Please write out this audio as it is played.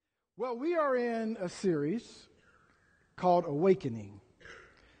Well, we are in a series called Awakening,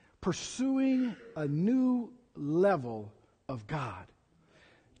 pursuing a new level of God.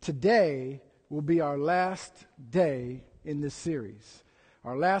 Today will be our last day in this series,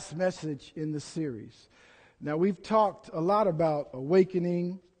 our last message in this series. Now, we've talked a lot about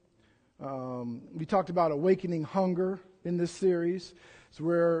awakening. We talked about awakening hunger in this series. It's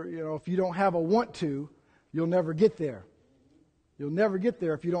where, if you don't have a want to, you'll never get there. You'll never get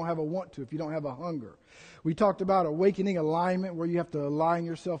there if you don't have a want to, if you don't have a hunger. We talked about awakening alignment, where you have to align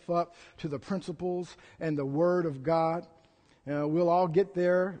yourself up to the principles and the Word of God. We'll all get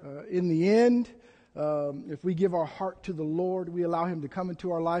there in the end. If we give our heart to the Lord, we allow Him to come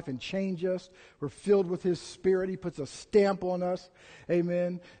into our life and change us. We're filled with His Spirit. He puts a stamp on us.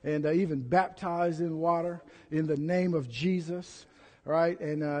 Amen. And even baptized in water in the name of Jesus. Right?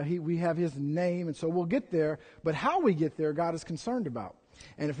 And we have His name. And so we'll get there. But how we get there, God is concerned about.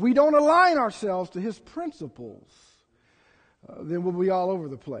 And if we don't align ourselves to His principles, then we'll be all over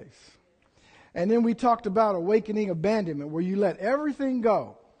the place. And then we talked about awakening abandonment, where you let everything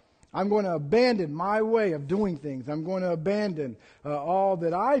go. I'm going to abandon my way of doing things. I'm going to abandon all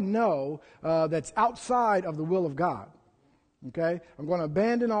that I know that's outside of the will of God. Okay? I'm going to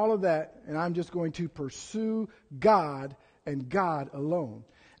abandon all of that, and I'm just going to pursue God and God alone.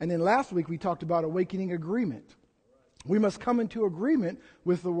 And then last week we talked about awakening agreement. We must come into agreement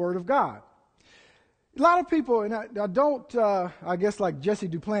with the Word of God. A lot of people, and I don't, I guess like Jesse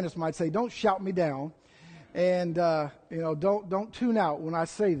Duplantis might say, don't shout me down. And, don't tune out when I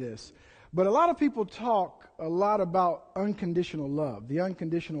say this. But a lot of people talk a lot about unconditional love, the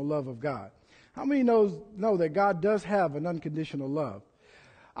unconditional love of God. How many know that God does have an unconditional love?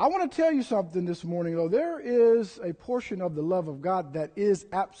 I want to tell you something this morning, though. There is a portion of the love of God that is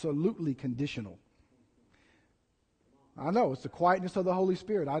absolutely conditional. I know, it's the quietness of the Holy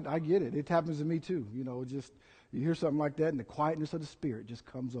Spirit. I get it. It happens to me too. You hear something like that and the quietness of the Spirit just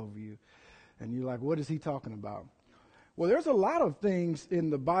comes over you. And you're like, what is he talking about? Well, there's a lot of things in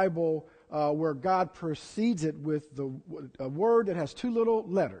the Bible where God precedes it with a word that has two little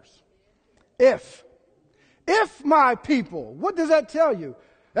letters. If my people, what does that tell you?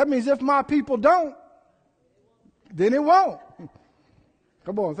 That means if my people don't, then it won't.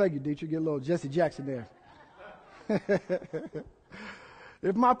 Come on, thank you, Dietrich. Get a little Jesse Jackson there.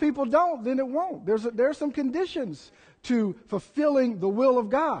 If my people don't, then it won't. There's some conditions to fulfilling the will of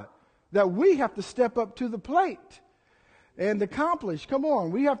God that we have to step up to the plate and accomplish. Come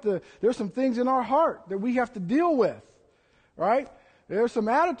on, there's some things in our heart that we have to deal with, right? There's some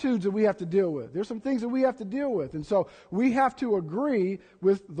attitudes that we have to deal with. There's some things that we have to deal with. And so we have to agree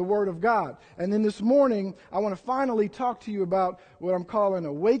with the Word of God. And then this morning, I want to finally talk to you about what I'm calling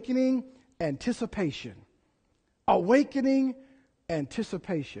awakening anticipation. Awakening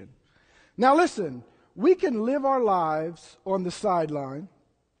anticipation. Now listen, we can live our lives on the sideline.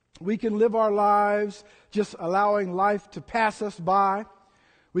 We can live our lives just allowing life to pass us by.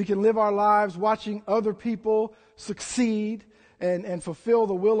 We can live our lives watching other people succeed and fulfill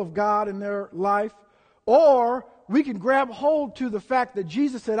the will of God in their life. Or we can grab hold to the fact that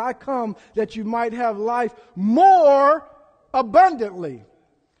Jesus said, I come that you might have life more abundantly.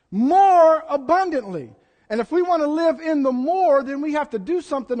 More abundantly. And if we want to live in the more, then we have to do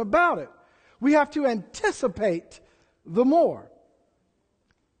something about it. We have to anticipate the more.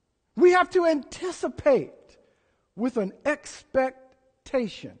 We have to anticipate with an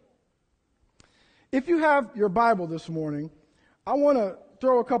expectation. If you have your Bible this morning, I'm going to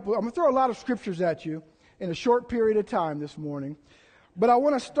throw a lot of scriptures at you in a short period of time this morning. But I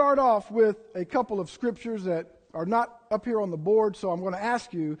want to start off with a couple of scriptures that are not up here on the board. So I'm going to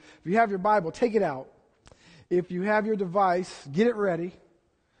ask you, if you have your Bible, take it out. If you have your device, get it ready.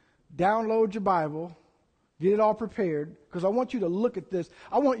 Download your Bible. Get it all prepared, because I want you to look at this.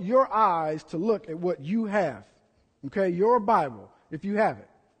 I want your eyes to look at what you have. Okay, your Bible, if you have it.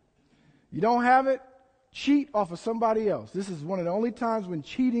 You don't have it, cheat off of somebody else. This is one of the only times when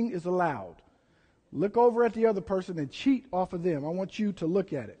cheating is allowed. Look over at the other person and cheat off of them. I want you to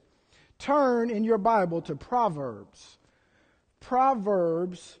look at it. Turn in your Bible to Proverbs.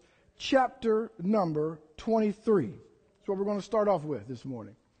 Proverbs chapter number 23. That's what we're going to start off with this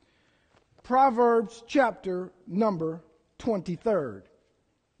morning. Proverbs chapter number 23.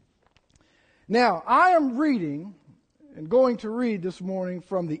 Now, I am reading and going to read this morning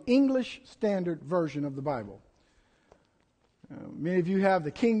from the English Standard Version of the Bible. Many of you have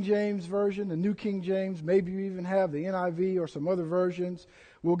the King James Version, the New King James. Maybe you even have the NIV or some other versions.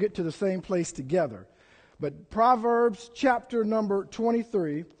 We'll get to the same place together. But Proverbs chapter number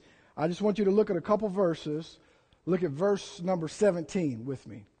 23, I just want you to look at a couple verses. Look at verse number 17 with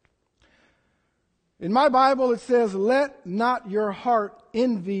me. In my Bible, it says, let not your heart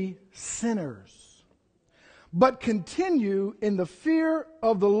envy sinners, but continue in the fear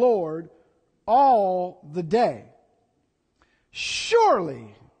of the Lord all the day.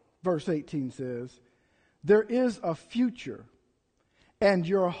 Surely, verse 18 says, there is a future, and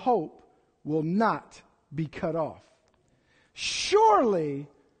your hope will not be cut off. Surely,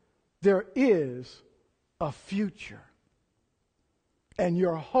 there is a future, and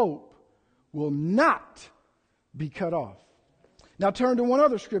your hope will not be cut off. Now turn to one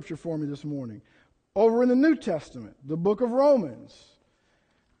other scripture for me this morning. Over in the New Testament, the book of Romans,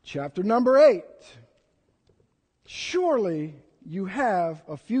 chapter number 8. Surely you have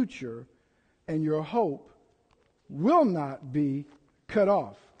a future, and your hope will not be cut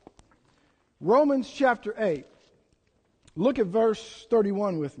off. Romans chapter 8. Look at verse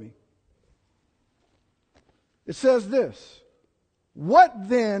 31 with me. It says this, what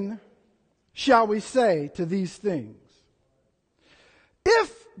then shall we say to these things?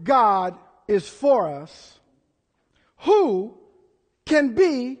 If God is for us, who can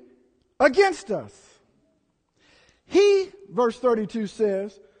be against us? He, verse 32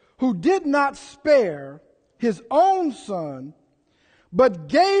 says, who did not spare his own son, but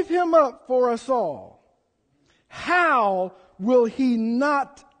gave him up for us all, how will he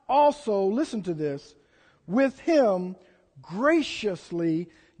not also, listen to this, with him graciously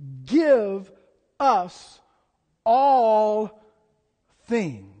give us all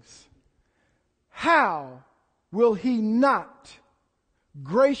things? How will he not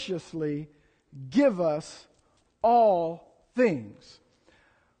graciously give us all things?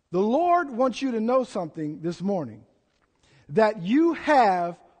 The Lord wants you to know something this morning, that you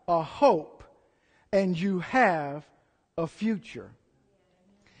have a hope and you have a future.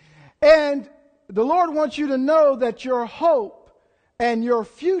 And the Lord wants you to know that your hope and your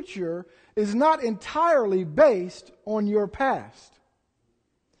future is not entirely based on your past.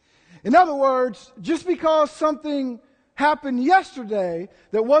 In other words, just because something happened yesterday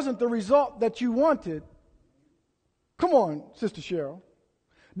that wasn't the result that you wanted, come on, Sister Cheryl,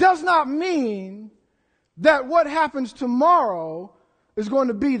 does not mean that what happens tomorrow is going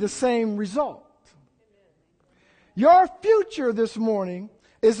to be the same result. Your future this morning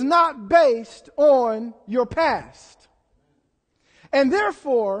is not based on your past. And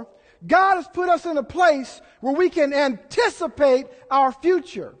therefore, God has put us in a place where we can anticipate our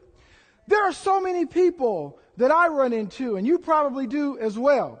future. There are so many people that I run into, and you probably do as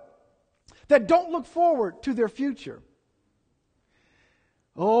well, that don't look forward to their future.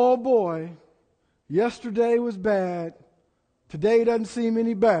 Oh boy, yesterday was bad. Today doesn't seem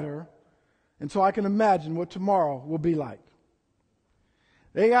any better. And so I can imagine what tomorrow will be like.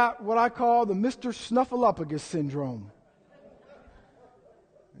 They got what I call the Mr. Snuffleupagus syndrome.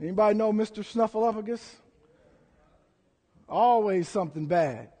 Anybody know Mr. Snuffleupagus? Always something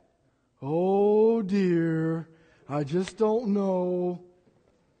bad. Oh dear, I just don't know.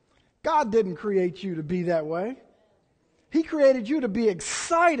 God didn't create you to be that way. He created you to be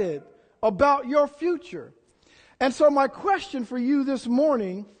excited about your future. And so my question for you this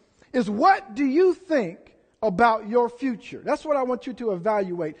morning is, what do you think about your future? That's what I want you to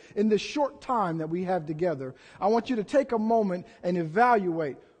evaluate in this short time that we have together. I want you to take a moment and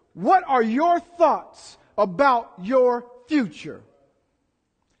evaluate, what are your thoughts about your future?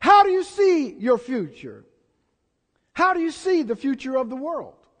 How do you see your future? How do you see the future of the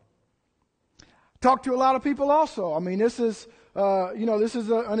world? Talk to a lot of people also. I mean, this is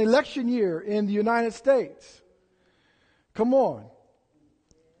an election year in the United States. Come on.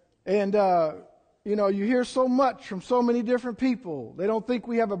 And, you hear so much from so many different people. They don't think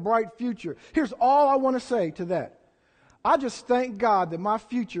we have a bright future. Here's all I want to say to that. I just thank God that my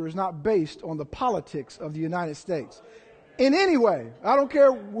future is not based on the politics of the United States. In any way. I don't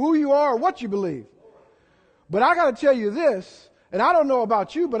care who you are or what you believe. But I got to tell you this, and I don't know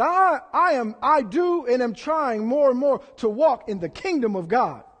about you, but I do and am trying more and more to walk in the kingdom of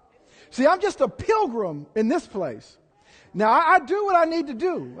God. See, I'm just a pilgrim in this place. Now, I do what I need to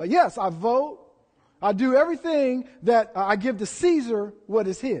do. Yes, I vote. I do everything that I give to Caesar what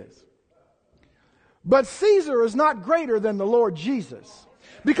is his. But Caesar is not greater than the Lord Jesus.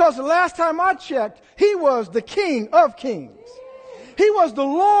 Because the last time I checked, he was the King of Kings. He was the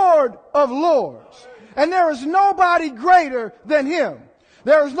Lord of Lords. And there is nobody greater than him.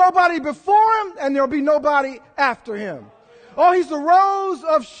 There is nobody before him, and there will be nobody after him. Oh, he's the Rose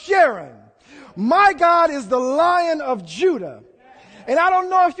of Sharon. My God is the Lion of Judah. And I don't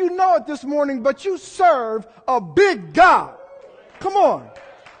know if you know it this morning, but you serve a big God. Come on.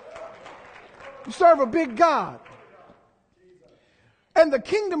 You serve a big God. And the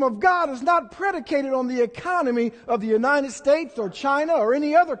kingdom of God is not predicated on the economy of the United States or China or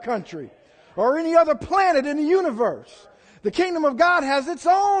any other country or any other planet in the universe. The kingdom of God has its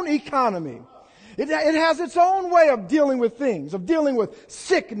own economy. It has its own way of dealing with things, of dealing with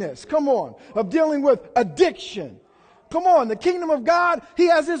sickness, come on, of dealing with addiction. Come on, the kingdom of God, He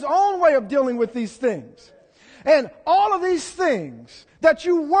has His own way of dealing with these things. And all of these things that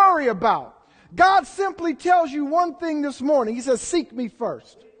you worry about, God simply tells you one thing this morning. He says, seek me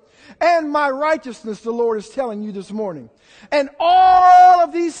first. And my righteousness, the Lord is telling you this morning. And all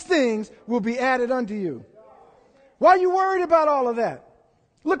of these things will be added unto you. Why are you worried about all of that?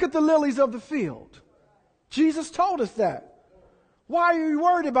 Look at the lilies of the field. Jesus told us that. Why are you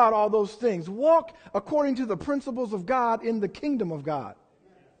worried about all those things? Walk according to the principles of God in the kingdom of God.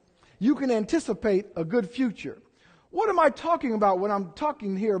 You can anticipate a good future. What am I talking about when I'm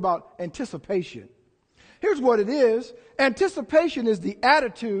talking here about anticipation? Here's what it is. Anticipation is the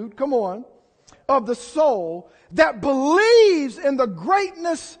attitude, come on, of the soul that believes in the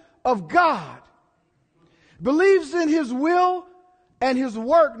greatness of God. Believes in His will and His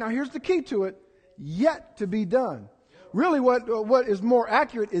work. Now here's the key to it. Yet to be done. Really what is more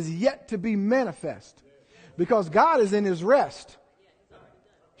accurate is yet to be manifest. Because God is in His rest.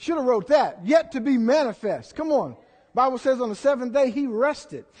 Should have wrote that. Yet to be manifest. Come on. Bible says on the seventh day He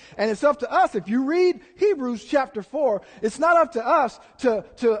rested. And it's up to us. If you read Hebrews chapter 4, it's not up to us to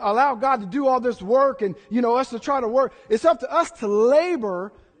allow God to do all this work and, us to try to work. It's up to us to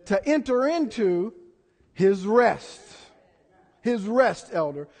labor to enter into His rest. His rest,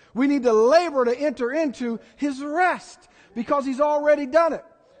 elder. We need to labor to enter into His rest because He's already done it.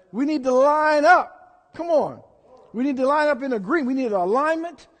 We need to line up. Come on. We need to line up in agreement. We need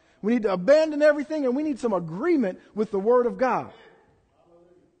alignment. We need to abandon everything, and we need some agreement with the Word of God.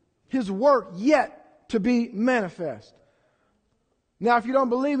 His work yet to be manifest. Now, if you don't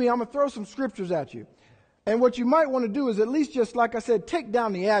believe me, I'm going to throw some scriptures at you. And what you might want to do is at least just, like I said, take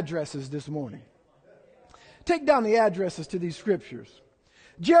down the addresses this morning. Take down the addresses to these scriptures.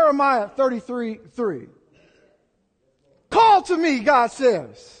 Jeremiah 33:3. Call to me, God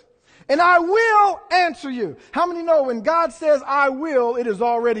says, and I will answer you. How many know when God says I will, it is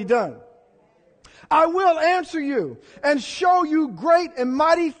already done? I will answer you and show you great and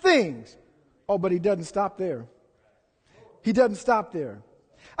mighty things. Oh, but He doesn't stop there. He doesn't stop there.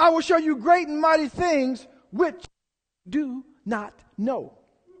 I will show you great and mighty things which you do not know.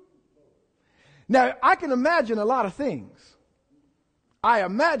 Now, I can imagine a lot of things. I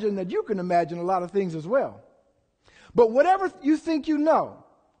imagine that you can imagine a lot of things as well. But whatever you think you know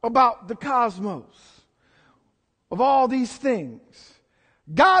about the cosmos, of all these things,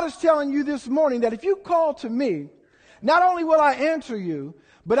 God is telling you this morning that if you call to me, not only will I answer you,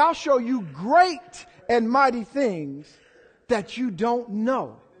 but I'll show you great and mighty things that you don't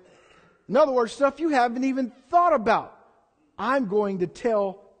know. In other words, stuff you haven't even thought about. I'm going to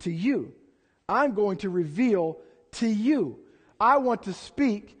tell to you. I'm going to reveal to you. I want to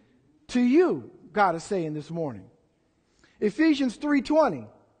speak to you, God is saying this morning. Ephesians 3:20.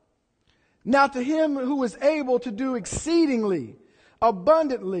 Now to Him who is able to do exceedingly,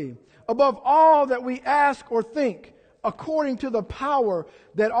 abundantly, above all that we ask or think, according to the power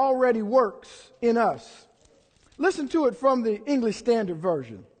that already works in us. Listen to it from the English Standard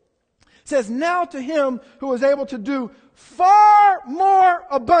Version. It says, now to Him who is able to do far more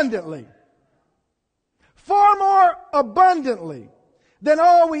abundantly than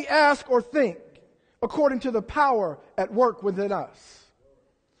all we ask or think, according to the power at work within us.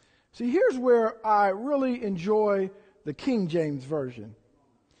 See, here's where I really enjoy the King James Version.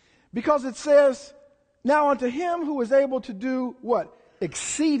 Because it says, now unto Him who is able to do what?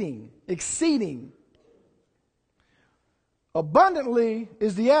 Exceeding. Abundantly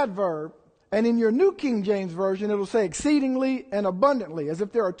is the adverb, and in your New King James Version, it'll say exceedingly and abundantly, as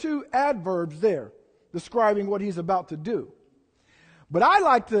if there are two adverbs there describing what He's about to do. But I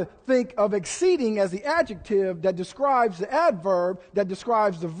like to think of exceeding as the adjective that describes the adverb that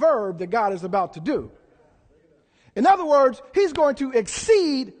describes the verb that God is about to do. In other words, He's going to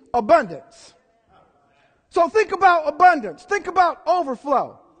exceed abundance. So think about abundance. Think about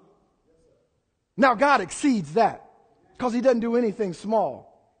overflow. Now God exceeds that because He doesn't do anything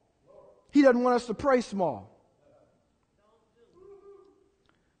small. He doesn't want us to pray small.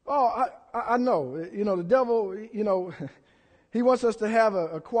 Oh, I know. The devil, he wants us to have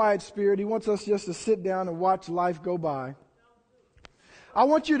a quiet spirit. He wants us just to sit down and watch life go by. I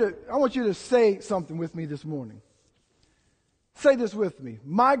want you to say something with me this morning. Say this with me.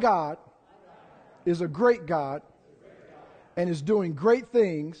 My God is a great God and is doing great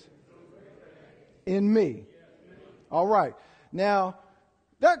things in me. All right. Now,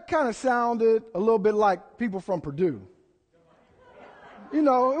 That kind of sounded a little bit like people from Purdue. You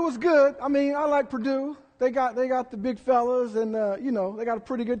know, it was good. I mean, I like Purdue. They got the big fellas, and you know, they got a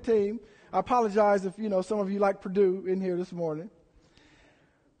pretty good team. I apologize if, you know, some of you like Purdue in here this morning.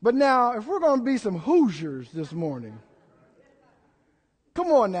 But now, if we're going to be some Hoosiers this morning,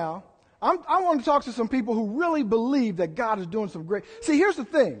 come on now. I want to talk to some people who really believe that God is doing some great. See, here's the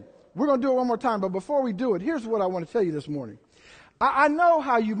thing. We're going to do it one more time, but before we do it, here's what I want to tell you this morning. I know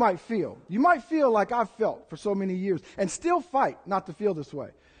how you might feel. You might feel like I've felt for so many years and still fight not to feel this way.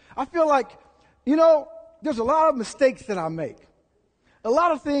 I feel like, you know, there's a lot of mistakes that I make. A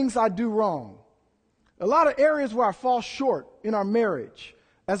lot of things I do wrong. A lot of areas where I fall short in our marriage,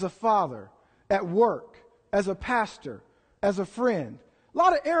 as a father, at work, as a pastor, as a friend. A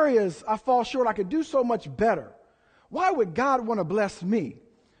lot of areas I fall short. I could do so much better. Why would God want to bless me?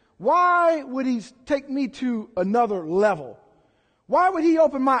 Why would he take me to another level? Why would he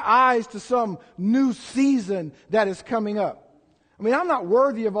open my eyes to some new season that is coming up? I mean, I'm not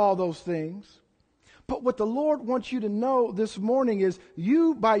worthy of all those things. But what the Lord wants you to know this morning is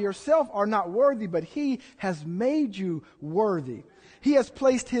you by yourself are not worthy, but he has made you worthy. He has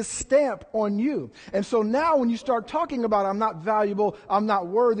placed his stamp on you. And so now when you start talking about I'm not valuable, I'm not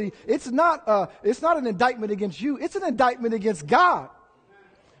worthy, it's not an indictment against you. It's an indictment against God.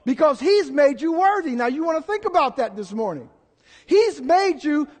 Because he's made you worthy. Now you want to think about that this morning. He's made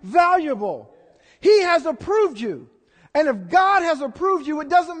you valuable. He has approved you. And if God has approved you, it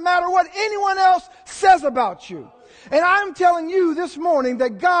doesn't matter what anyone else says about you. And I'm telling you this morning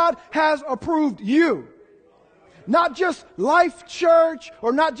that God has approved you. Not just Life Church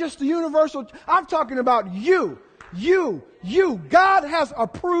or not just the Universal. I'm talking about you. You. God has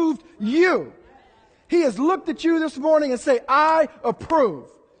approved you. He has looked at you this morning and said, I approve.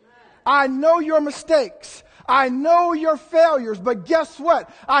 I know your mistakes. I know your failures. But guess what?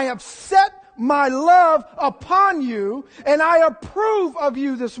 I have set my love upon you, and I approve of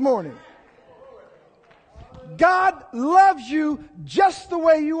you this morning. God loves you just the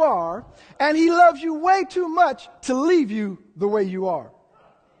way you are, and he loves you way too much to leave you the way you are.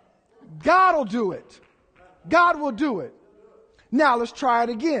 God will do it. God will do it. Now let's try it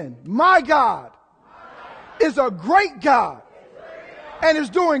again. My God is a great God and is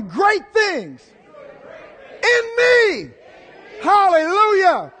doing great things in me.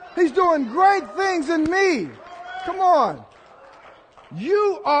 Hallelujah. He's doing great things in me. Come on.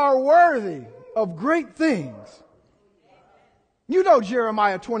 You are worthy of great things. You know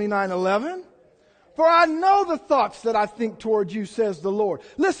Jeremiah 29:11. For I know the thoughts that I think toward you, says the Lord.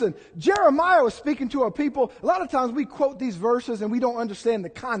 Listen, Jeremiah was speaking to a people. A lot of times we quote these verses and we don't understand the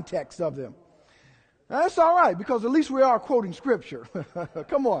context of them. Now, that's all right, because at least we are quoting Scripture.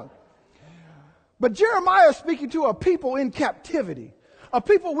 Come on. But Jeremiah is speaking to a people in captivity. A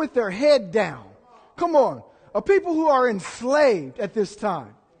people with their head down. Come on. A people who are enslaved at this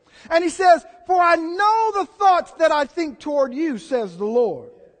time. And he says, for I know the thoughts that I think toward you, says the Lord.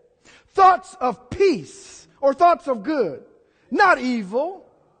 Thoughts of peace or thoughts of good, not evil,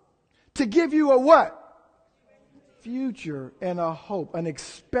 to give you a what? Future and a hope, an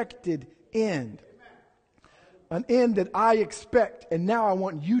expected end. An end that I expect, and now I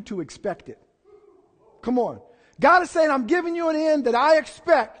want you to expect it. Come on. God is saying, I'm giving you an end that I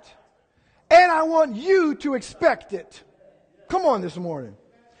expect, and I want you to expect it. Come on this morning.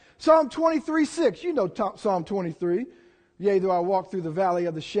 Psalm 23:6. You know Psalm 23. Yea, though I walk through the valley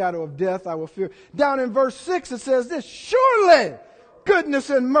of the shadow of death, I will fear. Down in verse 6 it says this, surely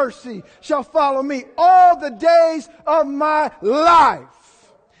goodness and mercy shall follow me all the days of my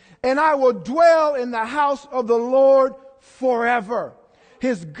life, and I will dwell in the house of the Lord forever.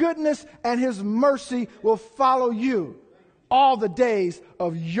 His goodness and his mercy will follow you all the days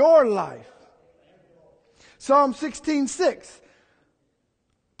of your life. Psalm 16:6.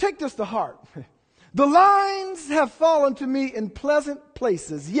 Take this to heart. The lines have fallen to me in pleasant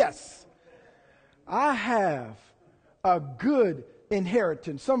places. Yes, I have a good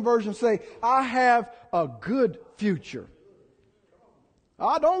inheritance. Some versions say, I have a good future.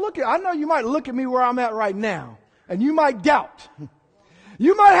 I know you might look at me where I'm at right now, and you might doubt.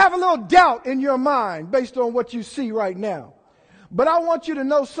 You might have a little doubt in your mind based on what you see right now. But I want you to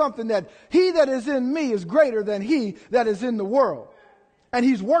know something, that he that is in me is greater than he that is in the world. And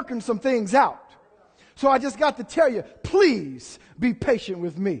he's working some things out. So I just got to tell you, please be patient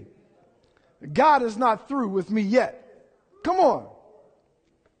with me. God is not through with me yet. Come on.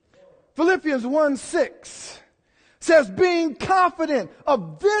 Philippians 1:6 says, being confident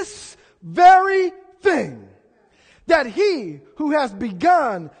of this very thing, that he who has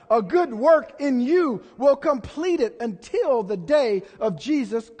begun a good work in you will complete it until the day of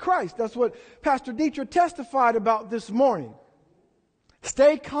Jesus Christ. That's what Pastor Dietrich testified about this morning.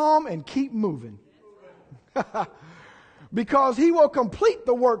 Stay calm and keep moving. Because he will complete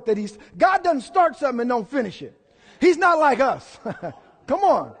the work that God doesn't start something and don't finish it. He's not like us. Come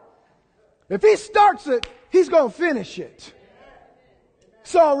on. If he starts it, he's going to finish it.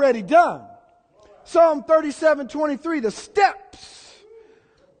 It's already done. Psalm 37:23, the steps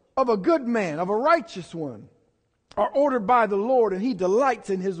of a good man, of a righteous one, are ordered by the Lord, and he delights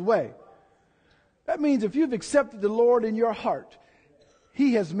in his way. That means if you've accepted the Lord in your heart,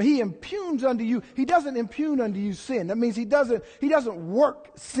 he impugns unto you. He doesn't impugn unto you sin. That means he doesn't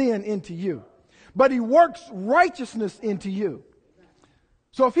work sin into you, but he works righteousness into you.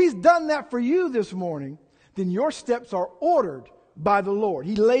 So if he's done that for you this morning, then your steps are ordered by the Lord.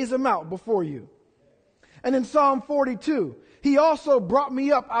 He lays them out before you. And in Psalm 42, he also brought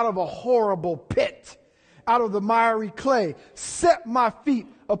me up out of a horrible pit, out of the miry clay, set my feet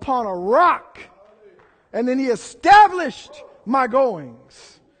upon a rock, and then he established my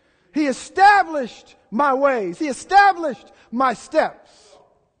goings. He established my ways. He established my steps.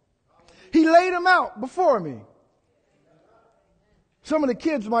 He laid them out before me. Some of the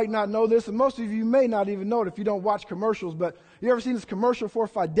kids might not know this, and most of you may not even know it if you don't watch commercials, but you ever seen this commercial for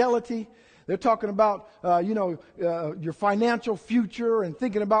Fidelity? They're talking about, your financial future and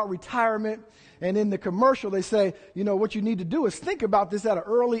thinking about retirement. And in the commercial, they say, what you need to do is think about this at an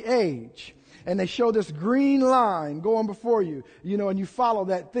early age. And they show this green line going before you, and you follow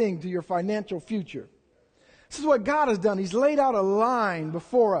that thing to your financial future. This is what God has done. He's laid out a line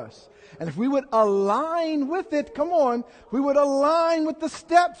before us. And if we would align with it, we would align with the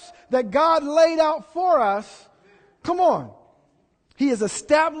steps that God laid out for us. Come on. He has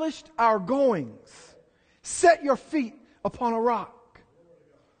established our goings. Set your feet upon a rock.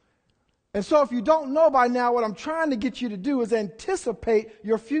 And so if you don't know by now, what I'm trying to get you to do is anticipate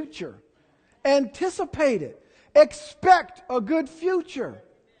your future. Anticipate it. Expect a good future.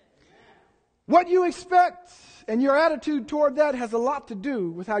 What you expect and your attitude toward that has a lot to do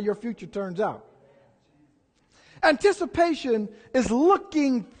with how your future turns out. Anticipation is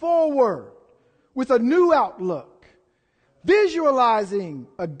looking forward with a new outlook. Visualizing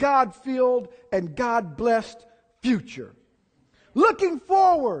a God-filled and God-blessed future. Looking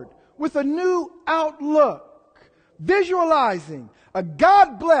forward with a new outlook. Visualizing a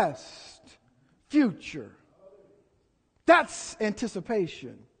God-blessed future. That's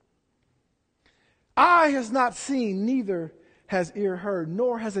anticipation. Eye has not seen, neither has ear heard,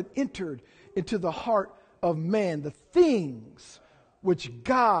 nor has it entered into the heart of man the things which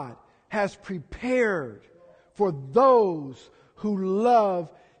God has prepared for those who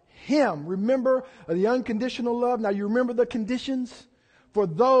love Him. Remember the unconditional love? Now you remember the conditions? For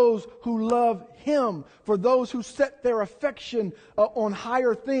those who love Him. For those who set their affection on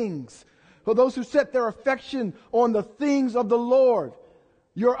higher things. For those who set their affection on the things of the Lord.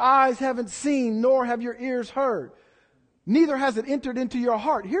 Your eyes haven't seen, nor have your ears heard. Neither has it entered into your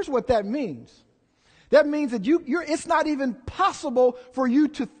heart. Here's what that means. That means that it's not even possible for you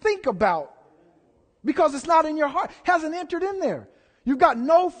to think about. Because it's not in your heart. Hasn't entered in there. You've got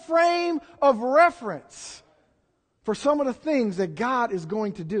no frame of reference for some of the things that God is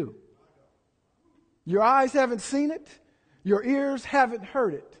going to do. Your eyes haven't seen it. Your ears haven't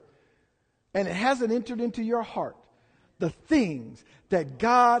heard it. And it hasn't entered into your heart. The things that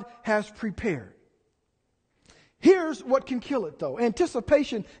God has prepared. Here's what can kill it though.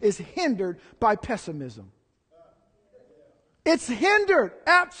 Anticipation is hindered by pessimism. It's hindered,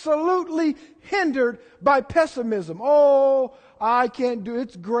 absolutely hindered by pessimism. Oh, I can't do it.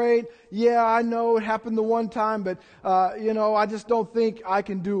 It's great. Yeah, I know it happened the one time, but, I just don't think I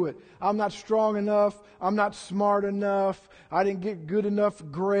can do it. I'm not strong enough. I'm not smart enough. I didn't get good enough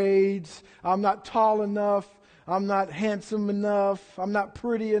grades. I'm not tall enough. I'm not handsome enough. I'm not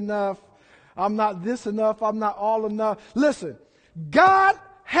pretty enough. I'm not this enough. I'm not all enough. Listen, God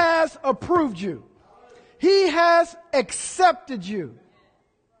has approved you. He has accepted you.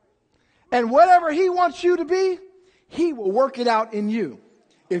 And whatever He wants you to be, He will work it out in you.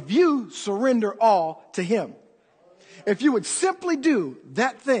 If you surrender all to Him. If you would simply do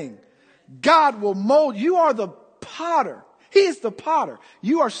that thing, God will mold. You are the potter. He is the potter.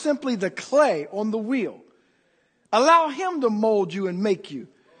 You are simply the clay on the wheel. Allow Him to mold you and make you.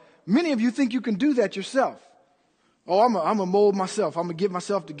 Many of you think you can do that yourself. Oh, I'm going to mold myself. I'm going to get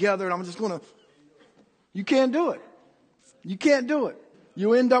myself together and I'm just going to. You can't do it. You can't do it.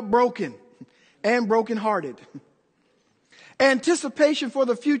 You end up broken and brokenhearted. Anticipation for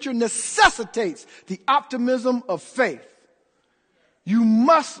the future necessitates the optimism of faith. You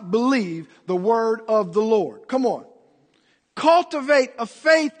must believe the word of the Lord. Come on. Cultivate a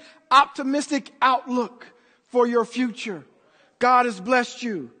faith optimistic outlook for your future. God has blessed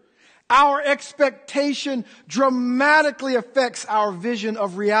you. Our expectation dramatically affects our vision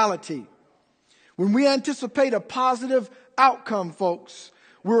of reality. When we anticipate a positive outcome, folks,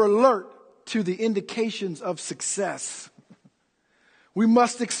 we're alert to the indications of success. We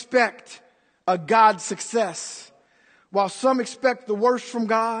must expect a God success. While some expect the worst from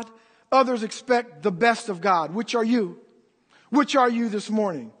God, others expect the best of God. Which are you? Which are you this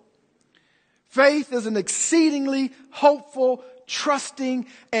morning? Faith is an exceedingly hopeful, trusting,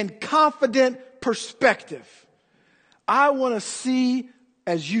 and confident perspective. I want to see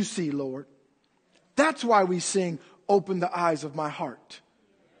as you see, Lord. That's why we sing, "Open the eyes of my heart."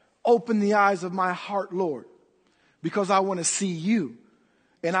 Open the eyes of my heart, Lord, because I want to see you,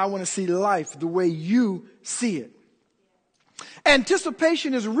 and I want to see life the way you see it.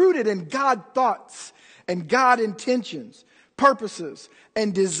 Anticipation is rooted in God thoughts and God intentions, purposes,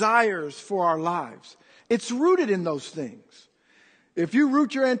 and desires for our lives. It's rooted in those things. If you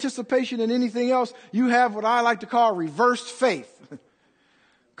root your anticipation in anything else, you have what I like to call reversed faith.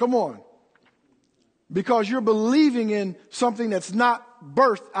 Come on. Because you're believing in something that's not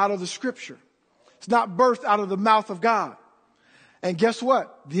birthed out of the scripture. It's not birthed out of the mouth of God. And guess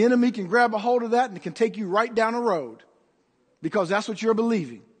what? The enemy can grab a hold of that and it can take you right down a road. Because that's what you're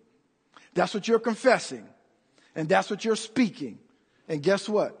believing. That's what you're confessing. And that's what you're speaking. And guess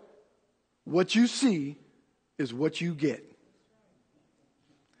what? What you see is what you get.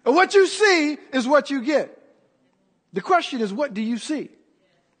 And what you see is what you get. The question is, what do you see?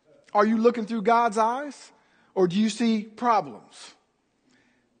 Are you looking through God's eyes? Or do you see problems?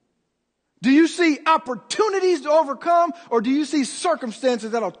 Do you see opportunities to overcome? Or do you see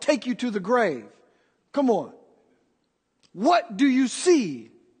circumstances that'll take you to the grave? Come on. What do you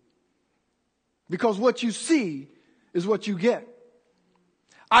see? Because what you see is what you get.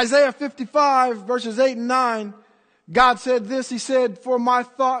 Isaiah 55 verses 8 and 9, God said this. He said, "For my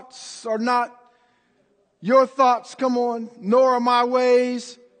thoughts are not your thoughts," come on, "nor are my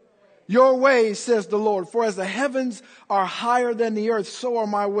ways your ways, says the Lord. For as the heavens are higher than the earth, so are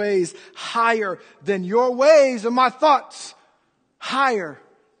my ways higher than your ways, and my thoughts higher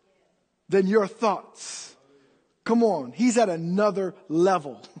than your thoughts." Come on. He's at another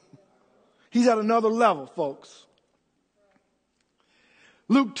level. He's at another level, folks.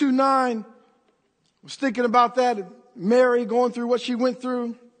 Luke 2:9, I was thinking about that. Mary going through what she went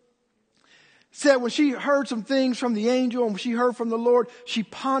through. Said when she heard some things from the angel and when she heard from the Lord, she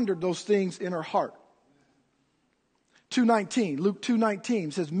pondered those things in her heart. 2:19, Luke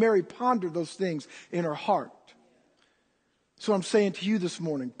 2:19 says Mary pondered those things in her heart. So I'm saying to you this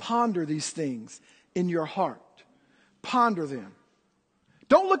morning, ponder these things in your heart. Ponder them.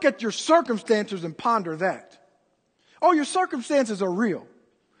 Don't look at your circumstances and ponder that. Oh, your circumstances are real.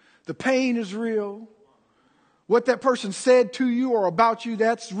 The pain is real. What that person said to you or about you,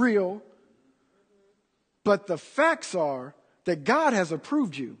 that's real. But the facts are that God has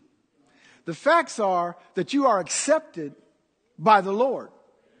approved you. The facts are that you are accepted by the Lord.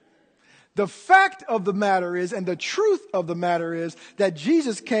 The fact of the matter is, and the truth of the matter is, that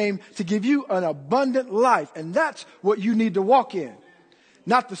Jesus came to give you an abundant life. And that's what you need to walk in,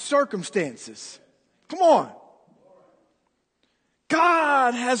 not the circumstances. Come on.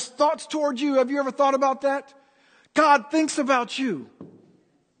 God has thoughts toward you. Have you ever thought about that? God thinks about you.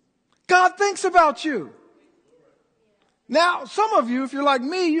 God thinks about you. Now, some of you, if you're like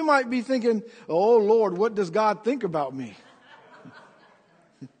me, you might be thinking, "Oh, Lord, what does God think about me?"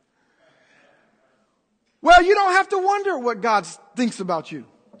 Well, you don't have to wonder what God thinks about you,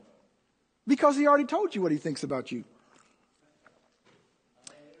 because he already told you what he thinks about you.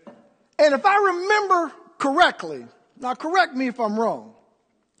 And if I remember correctly, now correct me if I'm wrong,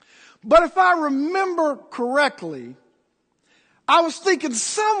 but if I remember correctly, I was thinking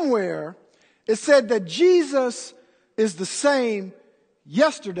somewhere it said that Jesus is the same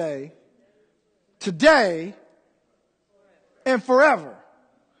yesterday, today, and forever.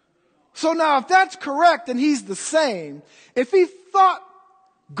 So now if that's correct and he's the same, if he thought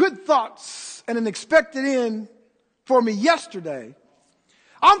good thoughts and an expected end for me yesterday,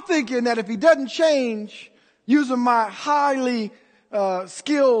 I'm thinking that if he doesn't change using my highly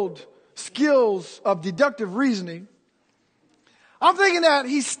skilled skills of deductive reasoning, I'm thinking that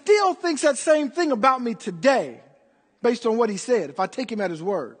he still thinks that same thing about me today based on what he said, if I take him at his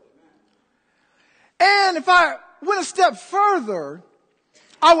word. And if I went a step further,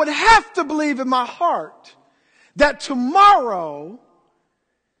 I would have to believe in my heart that tomorrow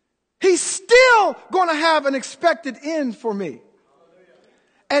He's still going to have an expected end for me.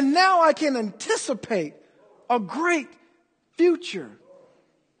 And now I can anticipate a great future.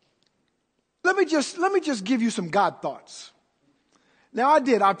 Let me just give you some God thoughts. Now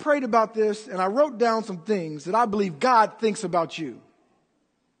I prayed about this and I wrote down some things that I believe God thinks about you.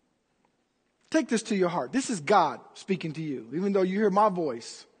 Take this to your heart. This is God speaking to you, even though you hear my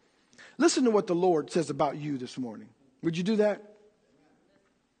voice. Listen to what the Lord says about you this morning. Would you do that?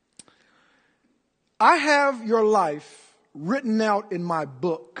 I have your life written out in my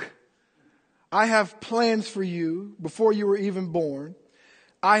book. I have plans for you before you were even born.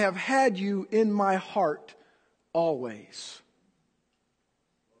 I have had you in my heart always.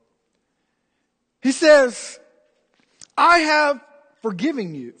 He says, I have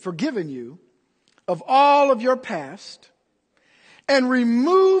forgiven you of all of your past and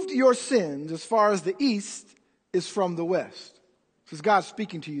removed your sins as far as the east is from the west. This is God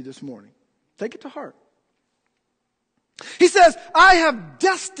speaking to you this morning. Take it to heart. He says, I have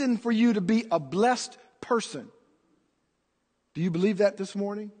destined for you to be a blessed person. Do you believe that this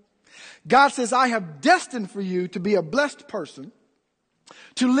morning? God says, I have destined for you to be a blessed person,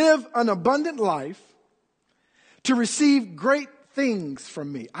 to live an abundant life, to receive great things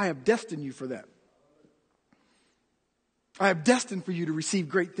from me. I have destined you for that. I have destined for you to receive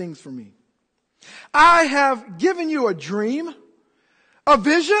great things from me. I have given you a dream, a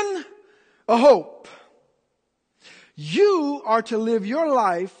vision, a hope. You are to live your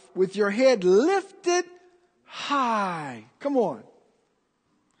life with your head lifted high. Come on.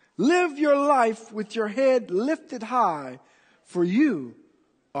 Live your life with your head lifted high, for you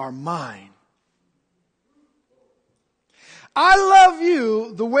are mine. I love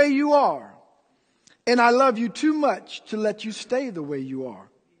you the way you are, and I love you too much to let you stay the way you are.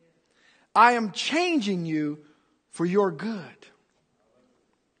 I am changing you for your good.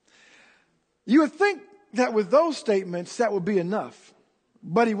 You would think that with those statements, that would be enough,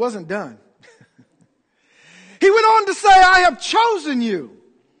 but he wasn't done. He went on to say, I have chosen you.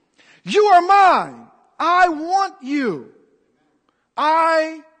 You are mine. I want you.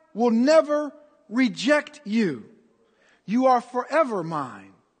 I will never reject you. You are forever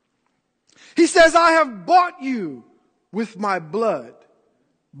mine. He says, I have bought you with my blood.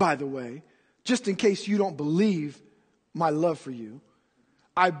 By the way, just in case you don't believe my love for you,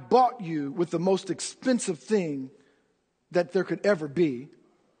 I bought you with the most expensive thing that there could ever be,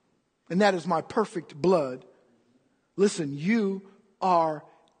 and that is my perfect blood. Listen, you are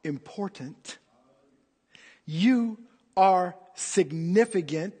important. You are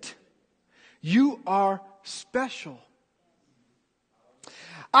significant. You are special.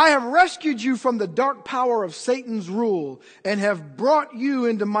 I have rescued you from the dark power of Satan's rule and have brought you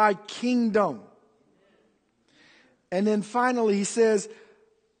into my kingdom. And then finally he says,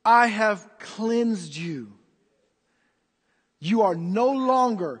 I have cleansed you. You are no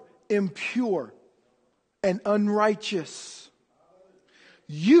longer impure and unrighteous.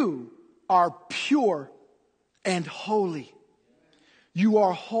 You are pure and holy. You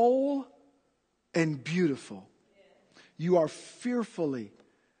are whole and beautiful. You are fearfully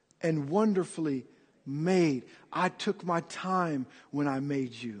and wonderfully made. I took my time when I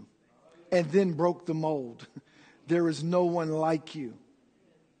made you and then broke the mold. There is no one like you.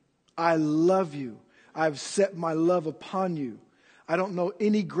 I love you. I've set my love upon you. I don't know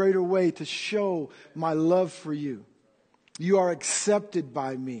any greater way to show my love for you. You are accepted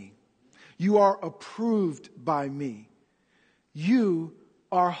by me. You are approved by me. You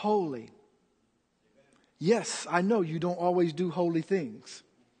are holy. Yes, I know you don't always do holy things.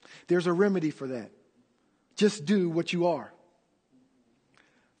 There's a remedy for that. Just do what you are.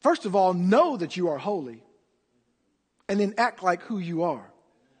 First of all, know that you are holy, and then act like who you are.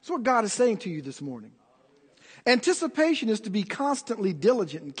 That's what God is saying to you this morning. Anticipation is to be constantly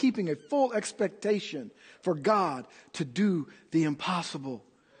diligent in keeping a full expectation for God to do the impossible.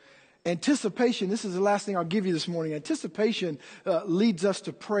 Anticipation, this is the last thing I'll give you this morning. Anticipation leads us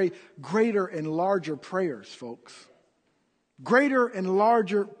to pray greater and larger prayers, folks. Greater and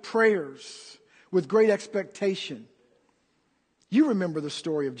larger prayers with great expectation. You remember the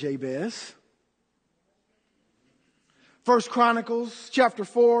story of Jabez. 1 Chronicles chapter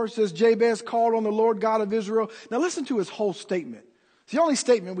 4 says Jabez called on the Lord God of Israel. Now listen to his whole statement. It's the only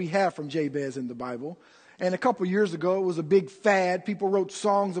statement we have from Jabez in the Bible. And a couple years ago, it was a big fad. People wrote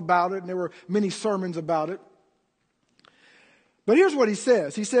songs about it, and there were many sermons about it. But here's what he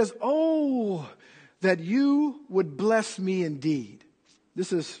says. He says, oh, that you would bless me indeed.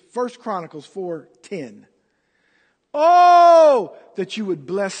 This is 1 Chronicles 4:10. Oh, that you would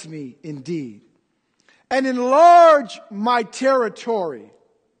bless me indeed, and enlarge my territory,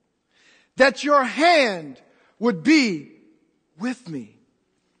 that your hand would be with me,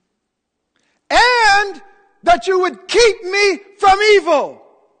 and that you would keep me from evil,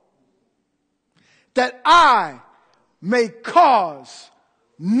 that I may cause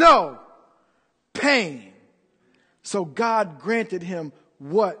no pain. So God granted him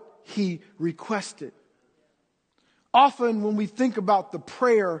what he requested. Often when we think about the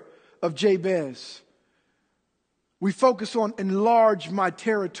prayer of Jabez, we focus on enlarge my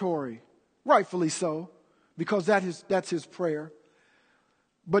territory. Rightfully so, because that's his prayer.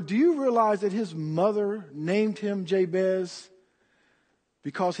 But do you realize that his mother named him Jabez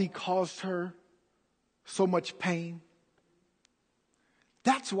because he caused her so much pain?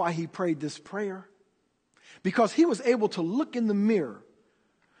 That's why he prayed this prayer. Because he was able to look in the mirror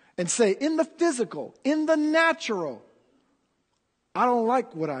and say, in the physical, in the natural, I don't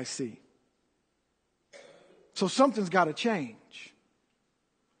like what I see. So something's got to change.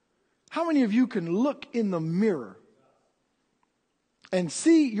 How many of you can look in the mirror and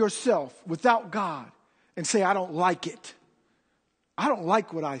see yourself without God and say, I don't like it. I don't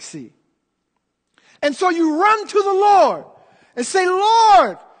like what I see. And so you run to the Lord and say,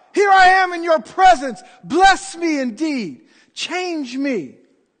 Lord, here I am in your presence. Bless me indeed. Change me.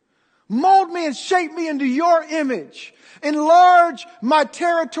 Mold me and shape me into your image. Enlarge my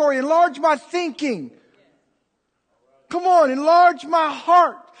territory. Enlarge my thinking. Come on, enlarge my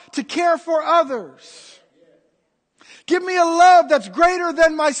heart to care for others. Give me a love that's greater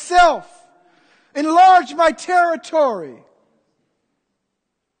than myself. Enlarge my territory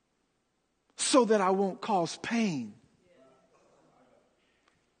so that I won't cause pain.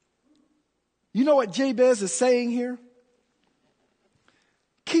 You know what Jabez is saying here?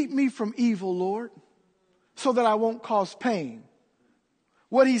 Keep me from evil, Lord, so that I won't cause pain.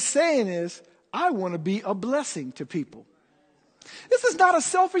 What he's saying is, I want to be a blessing to people. This is not a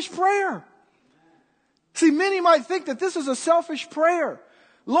selfish prayer. See, many might think that this is a selfish prayer.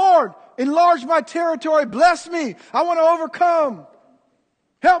 Lord, enlarge my territory, bless me. I want to overcome.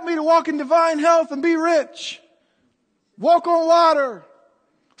 Help me to walk in divine health and be rich. Walk on water.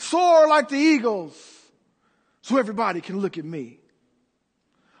 Soar like the eagles so everybody can look at me.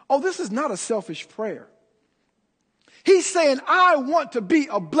 Oh, this is not a selfish prayer. He's saying, I want to be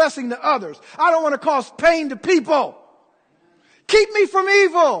a blessing to others. I don't want to cause pain to people. Keep me from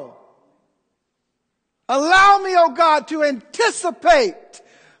evil. Allow me, oh God, to anticipate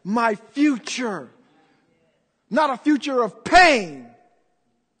my future. Not a future of pain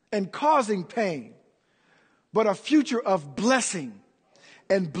and causing pain, but a future of blessing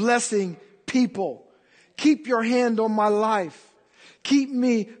and blessing people. Keep your hand on my life. Keep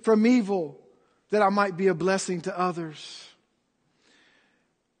me from evil, that I might be a blessing to others.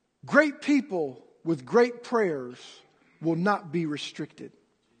 Great people with great prayers will not be restricted.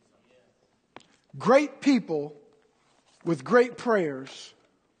 Great people with great prayers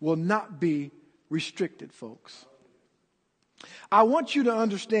will not be restricted, folks. I want you to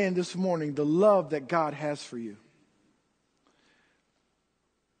understand this morning the love that God has for you.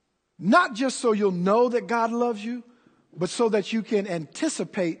 Not just so you'll know that God loves you, but so that you can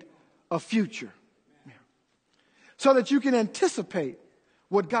anticipate a future. So that you can anticipate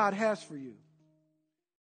what God has for you.